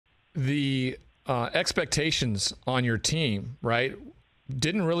the expectations on your team, right,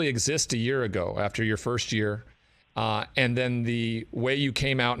 didn't really exist a year ago after your first year. And then the way you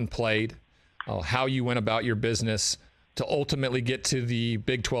came out and played, how you went about your business to ultimately get to the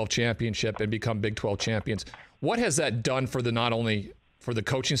Big 12 championship and become Big 12 champions. What has that done for not only for the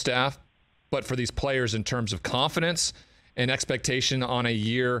coaching staff, but for these players in terms of confidence and expectation on a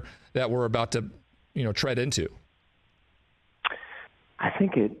year that we're about to, tread into? I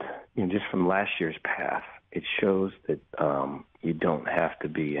think it, just from last year's path, it shows that you don't have to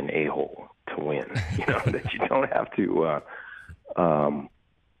be an a-hole to win. That you don't have to,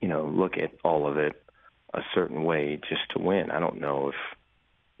 look at all of it a certain way just to win. I don't know if,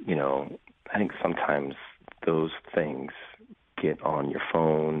 I think sometimes those things get on your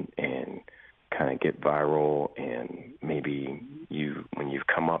phone and kind of get viral, and maybe when you've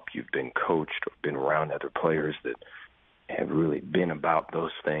come up, you've been coached or been around other players that have really been about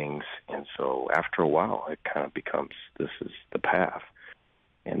those things. And so after a while, it kind of becomes, this is the path.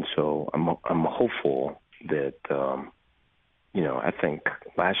 And so I'm hopeful that, I think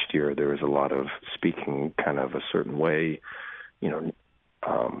last year there was a lot of speaking kind of a certain way,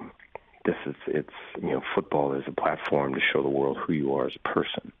 football is a platform to show the world who you are as a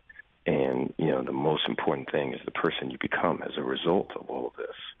person. And, the most important thing is the person you become as a result of all of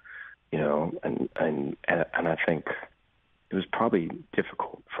this, and I think it was probably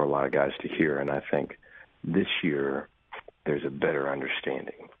difficult for a lot of guys to hear. And I think this year there's a better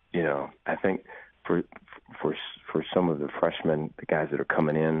understanding. I think for some of the freshmen, the guys that are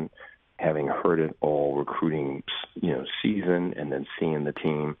coming in, having heard it all recruiting, season, and then seeing the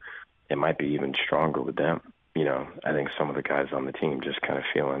team, it might be even stronger with them. I think some of the guys on the team just kind of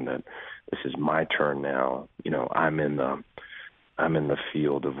feeling that this is my turn now. I'm in the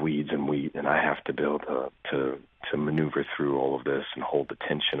field of weeds and wheat, and I have to be able to maneuver through all of this and hold the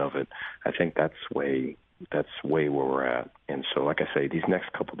tension of it. I think that's way where we're at. And so, like I say, these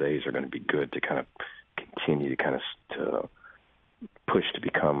next couple of days are going to be good to kind of continue to push to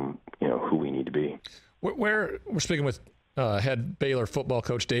become, who we need to be. We're speaking with head Baylor football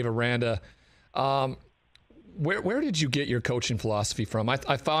coach Dave Aranda. Where did you get your coaching philosophy from?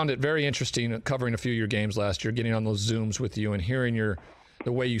 I found it very interesting covering a few of your games last year, getting on those Zooms with you and hearing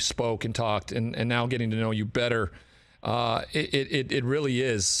the way you spoke and talked, and now getting to know you better. It really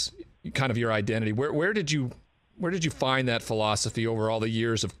is kind of your identity. Where did you find that philosophy over all the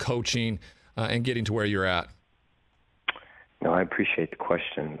years of coaching and getting to where you're at? No, I appreciate the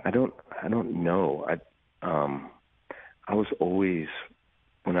question. I don't know. I was always,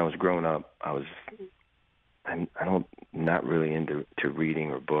 when I was growing up, not really into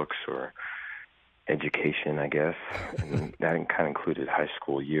reading or books or education, I guess. And that kind of included high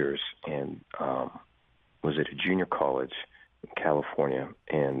school years, and was at a junior college in California,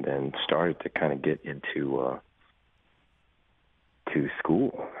 and then started to kind of get into to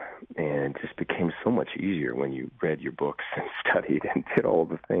school. And it just became so much easier when you read your books and studied and did all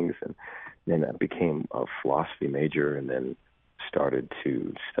the things. And then I became a philosophy major, and then started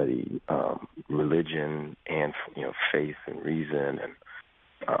to study religion and faith and reason and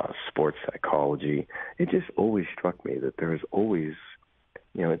sports psychology. It just always struck me that there is always,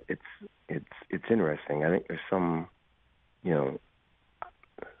 it's interesting. I think there's some,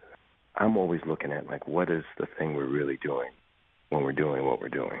 I'm always looking at like, what is the thing we're really doing when we're doing what we're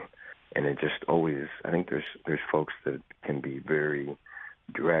doing? And it just always, I think there's folks that can be very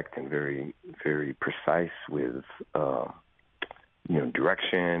direct and very, very precise with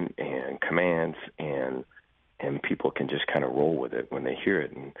direction and commands, and people can just kind of roll with it when they hear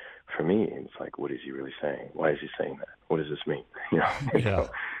it. And for me, it's like, what is he really saying? Why is he saying that? What does this mean? Yeah.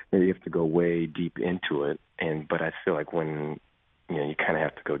 So you have to go way deep into it. But I feel like when you kind of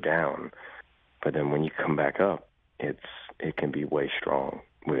have to go down, but then when you come back up, it can be way strong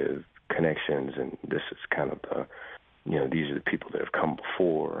with connections. And this is kind of these are the people that have come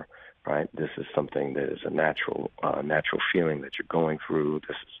before. Right. This is something that is a natural feeling that you're going through.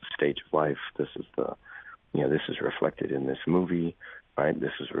 This is a stage of life. This is this is reflected in this movie. Right.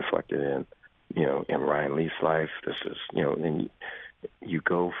 This is reflected in Ryan Leaf's life. This is, and you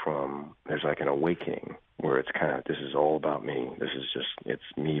go from, there's like an awakening where it's kind of, this is all about me. This is just,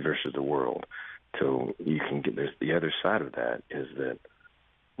 it's me versus the world. So you can get, there's the other side of that is that,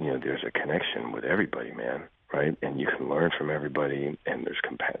 there's a connection with everybody, man. Right, and you can learn from everybody, and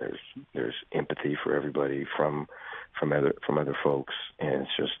there's empathy for everybody from other folks, and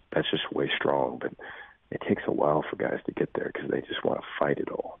that's just way strong. But it takes a while for guys to get there because they just want to fight it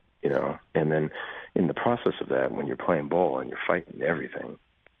all, And then in the process of that, when you're playing ball and you're fighting everything,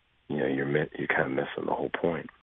 you're kind of missing the whole point.